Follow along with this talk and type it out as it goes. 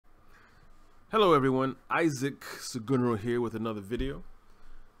Hello everyone, Isaac Segundo here with another video.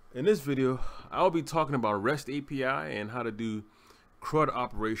 In this video, I'll be talking about REST API and how to do CRUD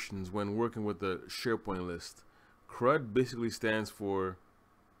operations when working with the SharePoint list. CRUD basically stands for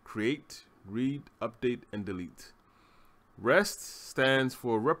create, read, update, and delete. REST stands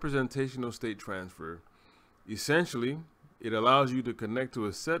for representational state transfer. Essentially, it allows you to connect to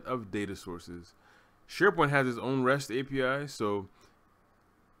a set of data sources. SharePoint has its own REST API, so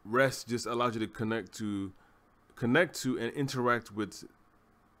REST just allows you to connect to and interact with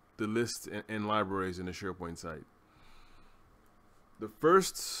the lists and libraries in the SharePoint site. The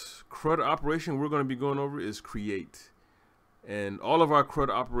first CRUD operation we're going to be going over is create. And all of our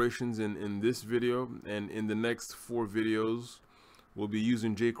CRUD operations in this video and in the next 4 videos will be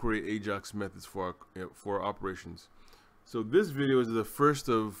using Jquery Ajax methods for our operations. So this video is the first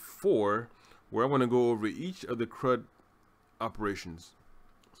of 4 where I want to go over each of the CRUD operations.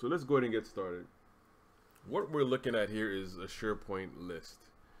 So let's go ahead and get started. What we're looking at here is a SharePoint list.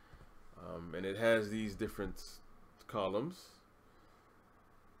 And it has these different columns.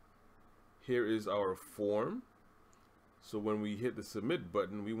 Here is our form. So when we hit the submit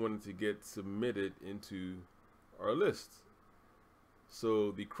button, we want it to get submitted into our list.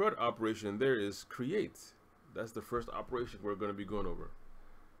 So the CRUD operation there is create. That's the first operation we're going to be going over.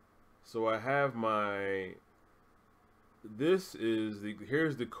 So I have my here's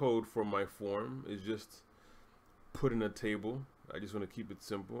the code for my form. It's just put in a table. I just want to keep it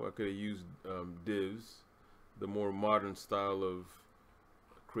simple. I could have used divs, the more modern style of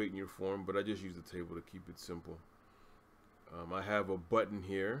creating your form, but I just use the table to keep it simple. I have a button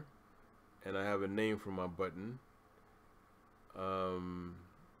here, and I have a name for my button. And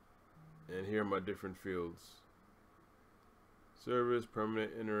here are my different fields: service,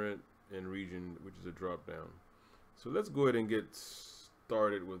 permanent, iterate, and region, which is a drop down. So let's go ahead and get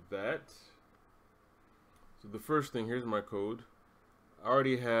started with that. So the first thing, here's my code. I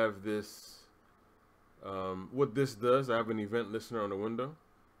already have this. What this does, I have an event listener on the window.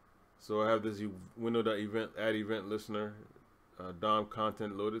 So I have this window.event add event listener DOM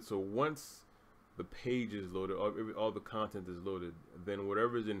content loaded. So once the page is loaded, all the content is loaded, then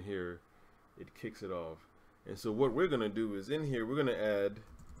whatever's in here, it kicks it off. And so what we're gonna do is in here we're gonna add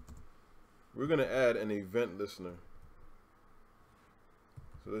an event listener.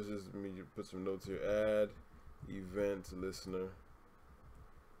 So let's just put some notes here. Add event listener.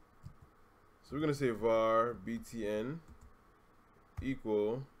 So we're gonna say var btn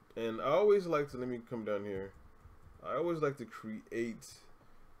equal, and I always like to, let me come down here. I always like to create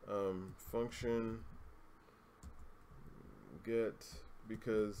function get,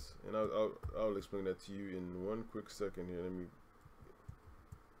 because, and I'll explain that to you in one quick second here. Let me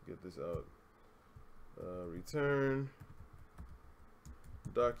get this out. Return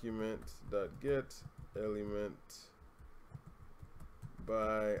document.get element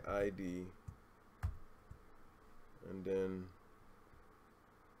by ID, and then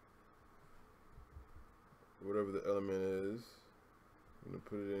whatever the element is, I'm gonna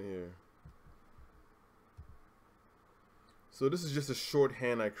put it in here. So this is just a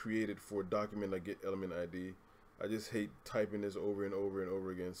shorthand I created for document.get element ID. I just hate typing this over and over and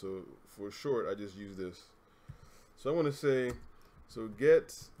over again. So for short, I just use this. So I'm going to say, so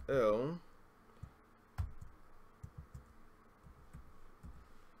get L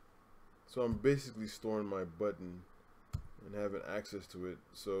so I'm basically storing my button and having access to it.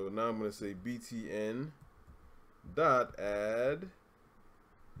 So now I'm going to say btn dot add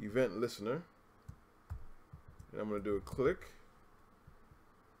event listener, and I'm going to do a click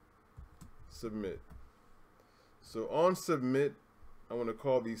submit. So on submit, I want to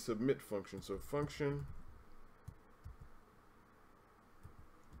call the submit function. So function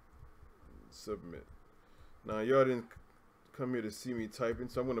submit. Now y'all didn't come here to see me typing,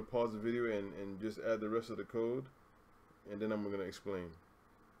 so I'm going to pause the video and just add the rest of the code, and then I'm going to explain.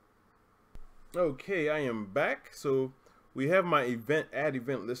 Okay, I am back. So we have my add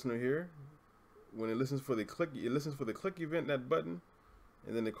event listener here. When it listens for the click, event, that button,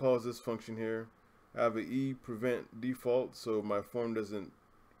 and then it calls this function here. I have an prevent default, so my form doesn't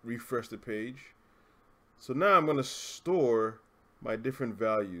refresh the page. So now I'm going to store my different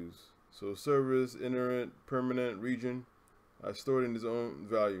values. So service, iterate, permanent, region, I store it in its own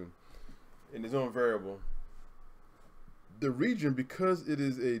value, in its own variable. The region, because it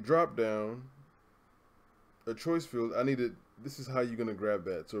is a drop down, a choice field, this is how you're going to grab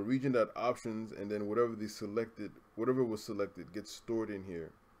that. So region.options, and then whatever was selected gets stored in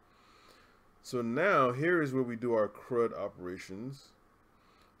here. So now here is where we do our CRUD operations.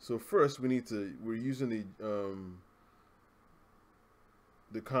 So first we're using the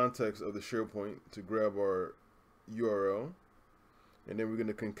the context of the SharePoint to grab our URL, and then we're going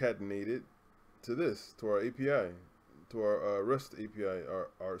to concatenate it to this, to our API, to our REST API, our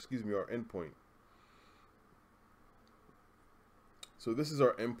endpoint. So this is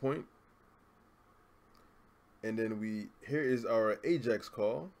our endpoint, and then here is our Ajax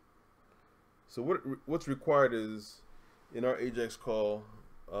call. So what's required is, in our Ajax call,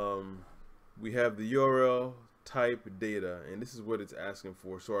 we have the URL, type, data, and this is what it's asking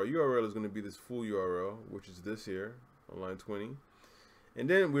for. So our URL is going to be this full URL, which is this here on line 20, and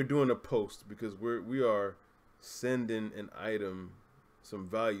then we're doing a post because we are sending an item, some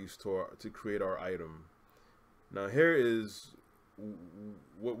values to create our item. Now here is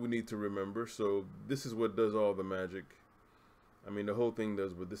what we need to remember. So this is what does all the magic. I mean, the whole thing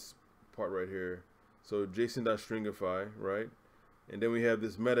does, but this part right here. So JSON.stringify, right? And then we have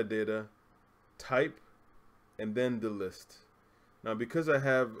this metadata, type, and then the list. Now, because I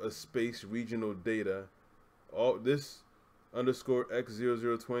have a space regional data, all this underscore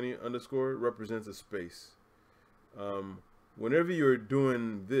x0020 underscore represents a space. Whenever you're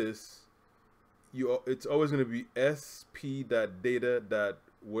doing this, it's always going to be sp.data.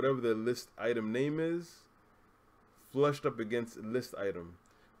 Whatever the list item name is, flushed up against list item.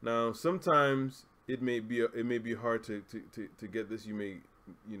 Now, sometimes it may be hard to get this. You may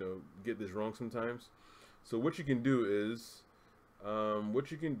get this wrong sometimes. So what you can do is,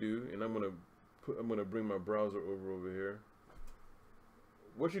 and I'm gonna bring my browser over here.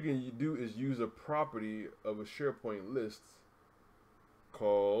 What you can do is use a property of a SharePoint list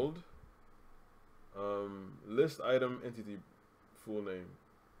called list item entity full name.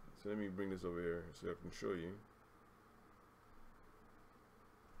 So let me bring this over here so I can show you.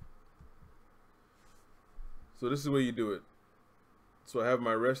 So this is where you do it. So I have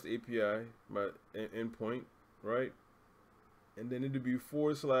my REST API, my endpoint, right? And then it'll be /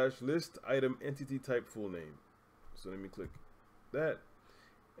 list item entity type full name. So let me click that.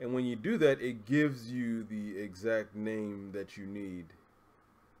 And when you do that, it gives you the exact name that you need.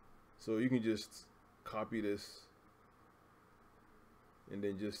 So you can just copy this and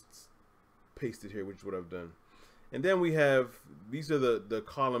then just paste it here, which is what I've done. And then we have, these are the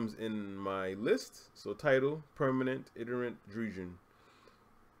columns in my list. So title, permanent, iterant, region.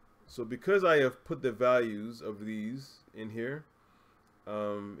 So because I have put the values of these in here,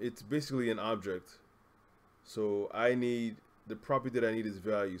 it's basically an object. So I need, the property that I need is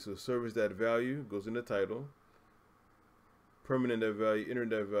value. So service that value goes in the title, permanent that value,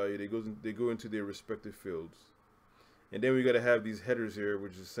 iterant that value, they go into their respective fields. And then we got to have these headers here,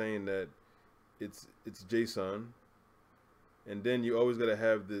 which is saying that it's JSON. And then you always got to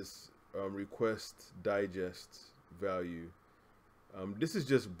have this request digest value. This is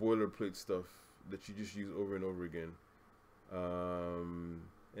just boilerplate stuff that you just use over and over again.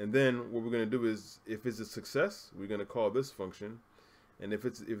 And then what we're going to do is, if it's a success, we're going to call this function, and if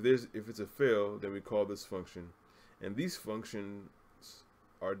it's a fail, then we call this function. And these functions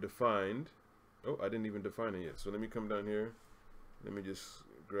are defined. Oh, I didn't even define it yet. So let me come down here. Let me just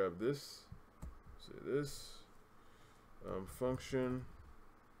grab this. Say this function.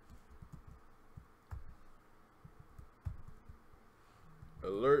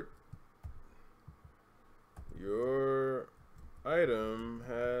 Alert, your item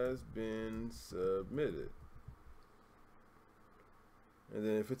has been submitted. And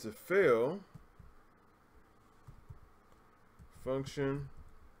then if it's a fail, function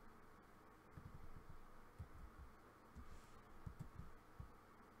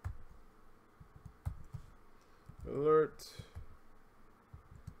alert,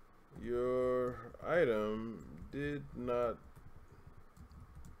 your item did not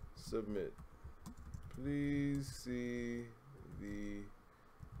submit. Please see the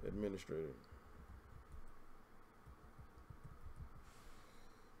administrator.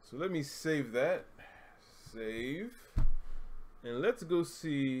 So let me save that. Save. And let's go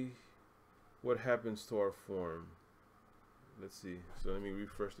see what happens to our form. Let's see. So let me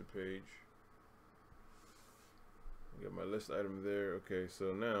refresh the page. I got my list item there. Okay,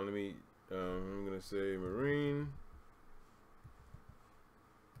 so now let me, I'm going to say marine.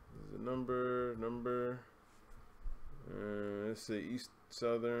 This is a number. Let's say East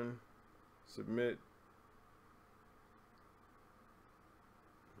Southern. Submit.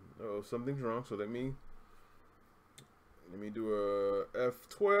 Oh, something's wrong. So let me do a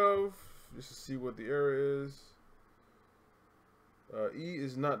F12 just to see what the error is. E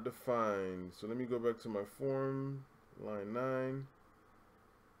is not defined. So let me go back to my form. Line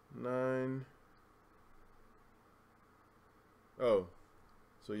 9. Oh,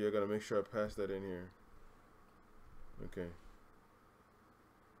 so yeah, I gotta make sure I pass that in here. Okay.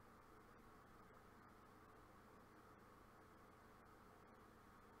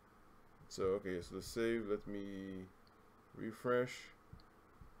 So okay, so let's save. Let me refresh.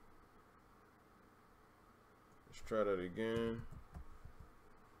 Let's try that again.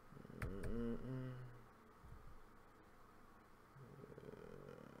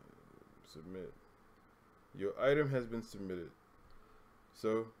 Submit. Your item has been submitted.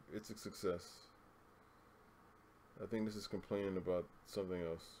 So it's a success. I think this is complaining about something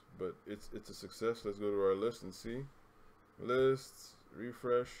else, but it's a success. Let's go to our list and see. Lists,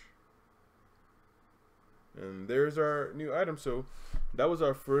 refresh. And there's our new item. So that was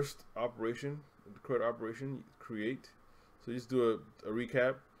our first operation, the CRUD operation, create. So just do a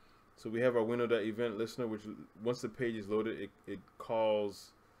recap. So we have our window.event listener, which once the page is loaded, it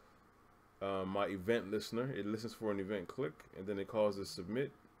calls my event listener. It listens for an event click, and then it calls the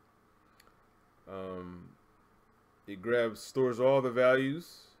submit. It stores all the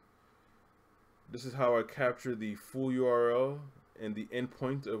values. This is how I capture the full URL and the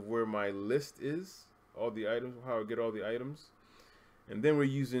endpoint of where my list is, all the items, how I get all the items. And then we're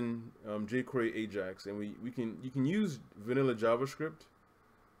using Jquery Ajax, and you can use vanilla JavaScript,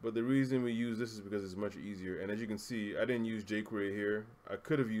 but the reason we use this is because it's much easier. And as you can see, I didn't use Jquery here. I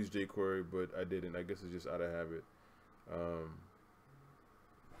could have used Jquery, but I didn't. I guess it's just out of habit. Let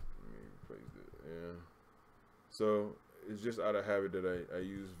me replace it. Yeah. So it's just out of habit that I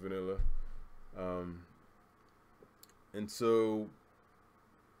use vanilla. And so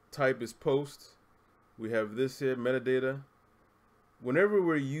type is post. We have this here, metadata. Whenever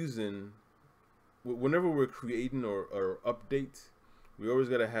we're creating or update, we always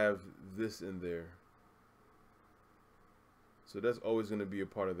got to have this in there. So that's always going to be a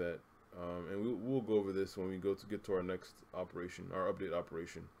part of that. And we'll go over this when we get to our next operation, our update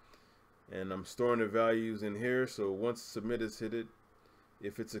operation. And I'm storing the values in here. So once submit is hit,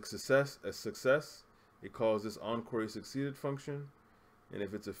 if it's a success, it calls this onQuery succeeded function. And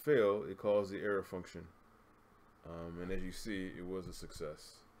if it's a fail, it calls the error function. And as you see, it was a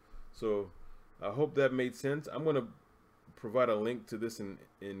success. So I hope that made sense. I'm going to provide a link to this in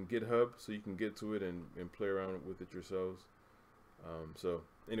GitHub so you can get to it and play around with it yourselves. So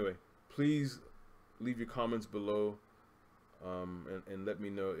anyway, please leave your comments below and let me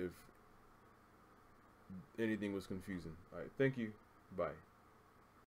know if anything was confusing. All right, thank you. Bye.